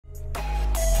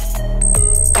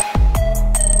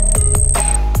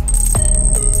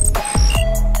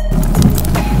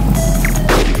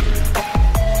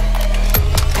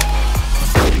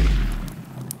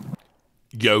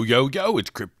Yo, yo, yo, it's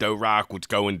Crypto Rock. What's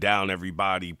going down,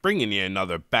 everybody? Bringing you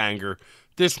another banger.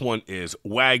 This one is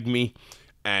WAGMI,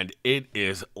 and it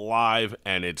is live,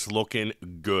 and it's looking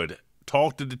good.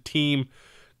 Talked to the team,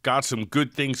 got some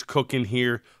good things cooking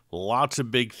here, lots of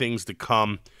big things to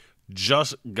come.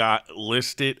 Just got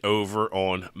listed over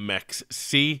on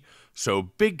Mexc, so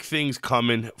big things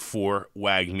coming for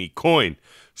WAGMI Coin.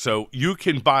 So you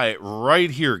can buy it right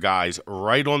here, guys,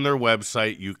 right on their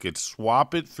website. You could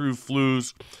swap it through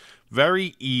Flues.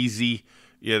 Very easy.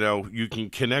 You know, you can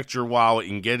connect your wallet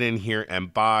and get in here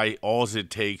and buy. All it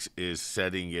takes is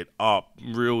setting it up.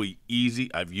 Really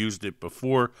easy. I've used it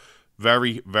before.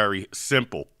 Very, very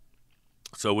simple.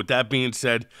 So with that being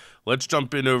said, let's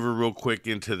jump in over real quick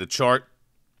into the chart.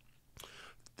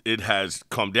 It has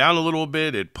come down a little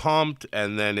bit. It pumped,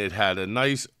 and then it had a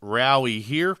nice rally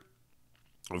here.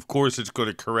 Of course, it's going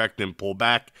to correct and pull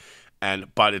back,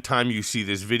 and by the time you see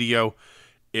this video,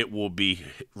 it will be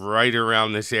right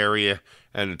around this area,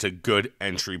 and it's a good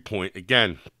entry point.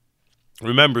 Again,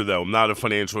 remember, though, I'm not a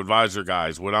financial advisor,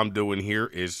 guys. What I'm doing here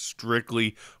is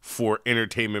strictly for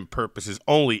entertainment purposes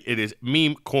only. It is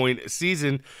meme coin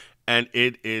season, and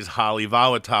it is highly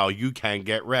volatile. You can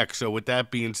get wrecked. So with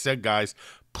that being said, guys,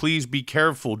 please be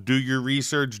careful. Do your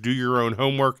research. Do your own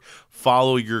homework.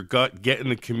 Follow your gut. Get in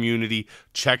the community.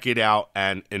 Check it out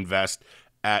and invest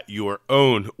at your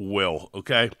own will,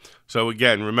 okay? So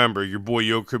again, remember, your boy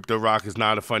Yo Crypto Rock is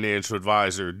not a financial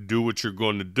advisor. Do what you're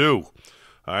going to do.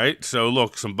 All right, so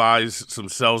look, some buys, some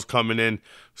sells coming in,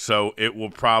 so it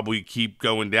will probably keep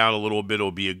going down a little bit.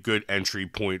 It'll be a good entry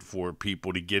point for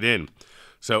people to get in.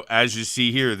 So as you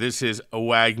see here, this is a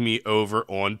WAGMI over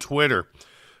on Twitter.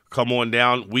 Come on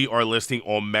down. We are listing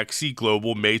on Mexc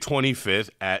Global May 25th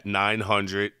at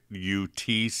 900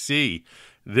 UTC.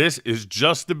 This is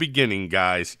just the beginning,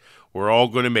 guys. We're all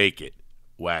going to make it.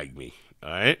 WAGMI, all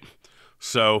right?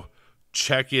 So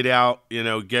check it out. You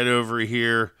know, get over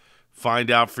here. Find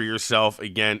out for yourself.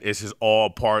 Again, this is all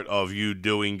part of you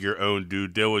doing your own due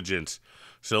diligence.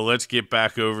 So let's get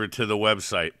back over to the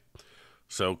website.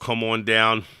 So come on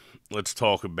down. Let's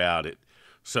talk about it.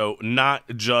 So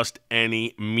not just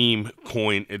any meme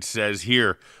coin. It says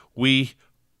here, we're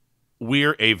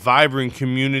a vibrant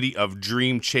community of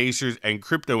dream chasers and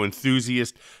crypto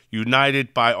enthusiasts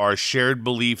united by our shared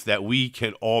belief that we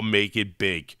can all make it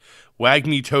big.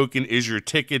 WAGMI Token is your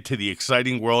ticket to the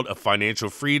exciting world of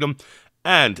financial freedom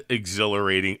and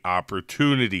exhilarating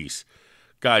opportunities.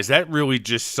 Guys, that really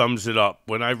just sums it up.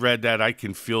 When I read that, I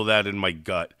can feel that in my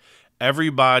gut.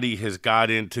 Everybody has got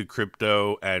into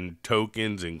crypto and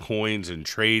tokens and coins and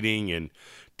trading and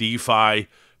DeFi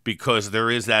because there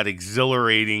is that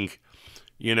exhilarating,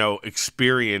 you know,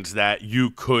 experience that you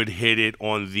could hit it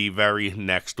on the very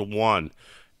next one.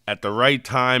 At the right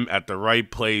time, at the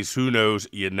right place, who knows?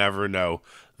 You never know.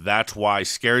 That's why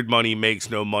scared money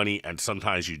makes no money, and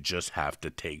sometimes you just have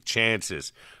to take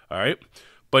chances, all right?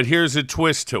 But here's a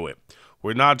twist to it.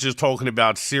 We're not just talking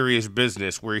about serious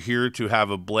business. We're here to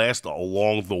have a blast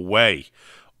along the way.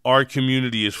 Our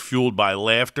community is fueled by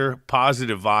laughter,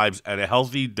 positive vibes, and a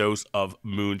healthy dose of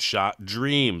moonshot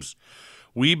dreams.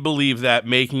 We believe that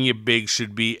making it big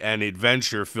should be an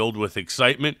adventure filled with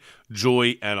excitement,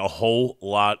 joy, and a whole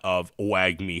lot of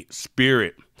WAGMI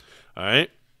spirit. All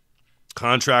right?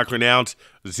 Contract renounced,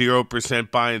 0%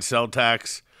 buy and sell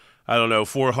tax. I don't know,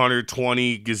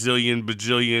 420 gazillion,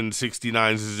 bajillion,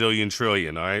 69 zillion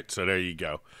trillion, all right? So there you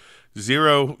go.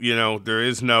 Zero, you know, there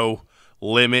is no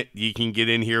limit. You can get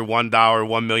in here $1,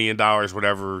 $1 million,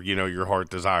 whatever, you know, your heart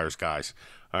desires, guys,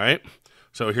 all right?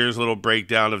 So here's a little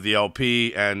breakdown of the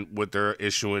LP and what they're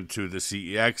issuing to the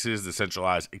CEXs, the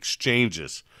centralized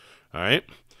exchanges, all right?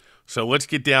 So let's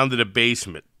get down to the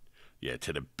basement. Yeah,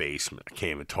 to the basement. I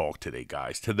can't even talk today,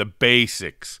 guys. To the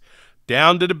basics.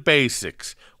 Down to the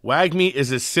basics. WAGMI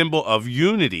is a symbol of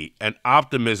unity and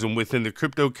optimism within the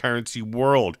cryptocurrency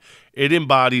world. It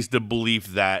embodies the belief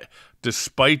that,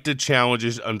 despite the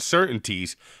challenges and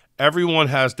uncertainties, everyone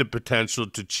has the potential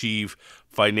to achieve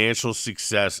financial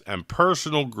success and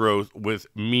personal growth. With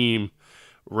meme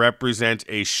represents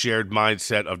a shared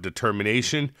mindset of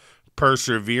determination,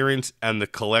 perseverance, and the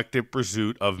collective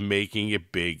pursuit of making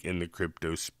it big in the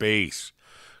crypto space.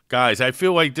 Guys, I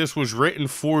feel like this was written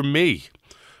for me.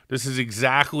 This is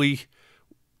exactly,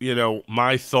 you know,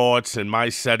 my thoughts and my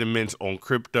sentiments on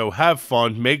crypto. Have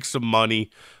fun, make some money,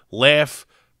 laugh,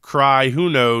 cry, who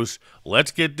knows.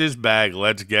 Let's get this bag.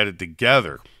 Let's get it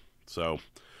together. So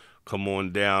come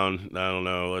on down. I don't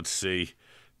know. Let's see.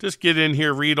 Just get in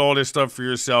here, read all this stuff for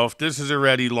yourself. This is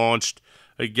already launched.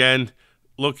 Again,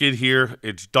 look at here.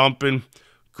 It's dumping.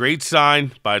 Great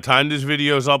sign. By the time this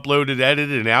video is uploaded,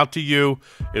 edited, and out to you,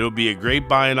 it'll be a great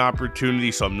buying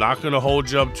opportunity, so I'm not going to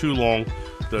hold you up too long.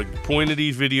 The point of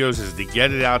these videos is to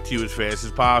get it out to you as fast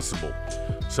as possible.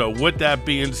 So with that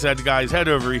being said, guys, head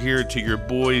over here to your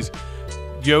boys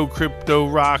Yo Crypto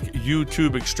Rock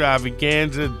YouTube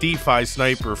extravaganza, DeFi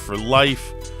Sniper for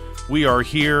life. We are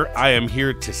here. I am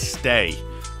here to stay.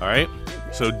 All right.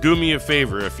 So do me a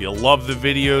favor, if you love the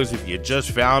videos, if you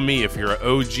just found me, if you're an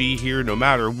OG here, no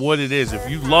matter what it is, if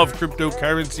you love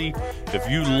cryptocurrency, if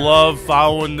you love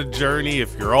following the journey,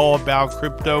 if you're all about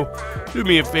crypto, do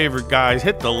me a favor, guys,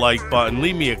 hit the like button,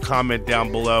 leave me a comment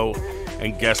down below,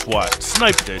 and guess what?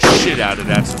 Snipe the shit out of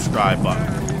that subscribe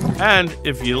button. And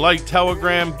if you like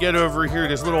Telegram, get over here,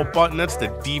 this little button, that's the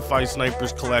DeFi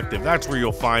Snipers Collective. That's where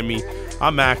you'll find me.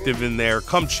 I'm active in there.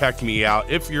 Come check me out.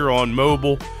 If you're on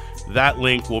mobile, that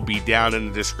link will be down in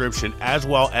the description, as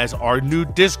well as our new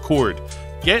Discord.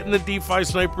 Get in the DeFi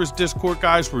Snipers Discord,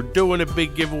 guys. We're doing a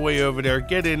big giveaway over there.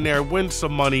 Get in there, win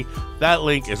some money. That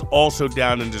link is also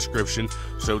down in the description,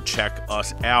 so check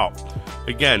us out.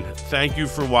 Again, thank you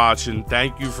for watching.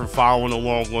 Thank you for following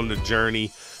along on the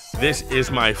journey. This is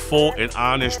my full and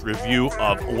honest review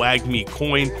of WAGMI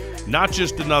coin. Not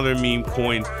just another meme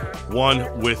coin,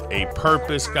 one with a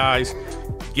purpose, guys.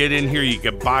 Get in here, you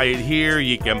can buy it here,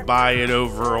 you can buy it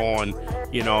over on,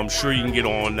 I'm sure you can get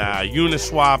on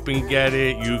Uniswap and get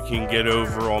it, you can get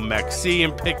over on Mexc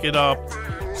and pick it up,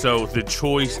 so the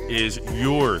choice is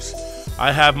yours.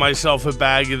 I have myself a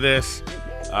bag of this,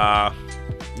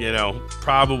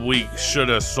 probably should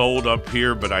have sold up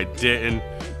here, but I didn't.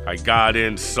 I got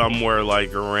in somewhere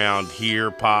like around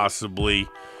here possibly,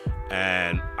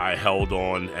 and I held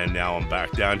on, and now I'm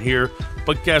back down here.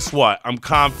 But guess what? I'm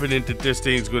confident that this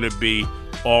thing's going to be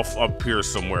off up here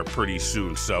somewhere pretty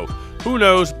soon. So who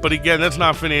knows? But again, that's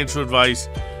not financial advice.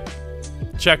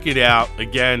 Check it out.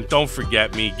 Again, don't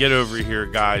forget me. Get over here,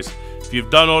 guys. If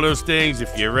you've done all those things,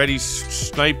 if you already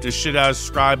sniped the shit out of the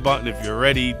subscribe button, if you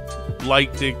already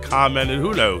liked it, commented,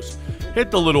 who knows? Hit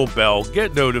the little bell.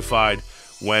 Get notified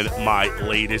when my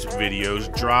latest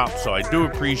videos drop. So I do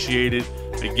appreciate it.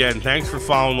 Again, thanks for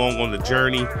following along on the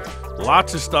journey.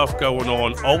 Lots of stuff going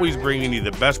on, always bringing you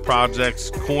the best projects,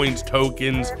 coins,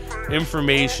 tokens,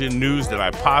 information, news that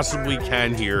I possibly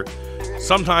can here.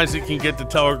 Sometimes it can get to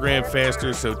Telegram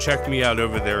faster, so check me out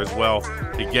over there as well.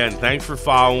 Again, thanks for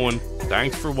following,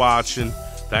 thanks for watching,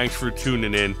 thanks for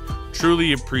tuning in.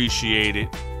 Truly appreciate it.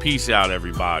 Peace out,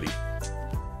 everybody.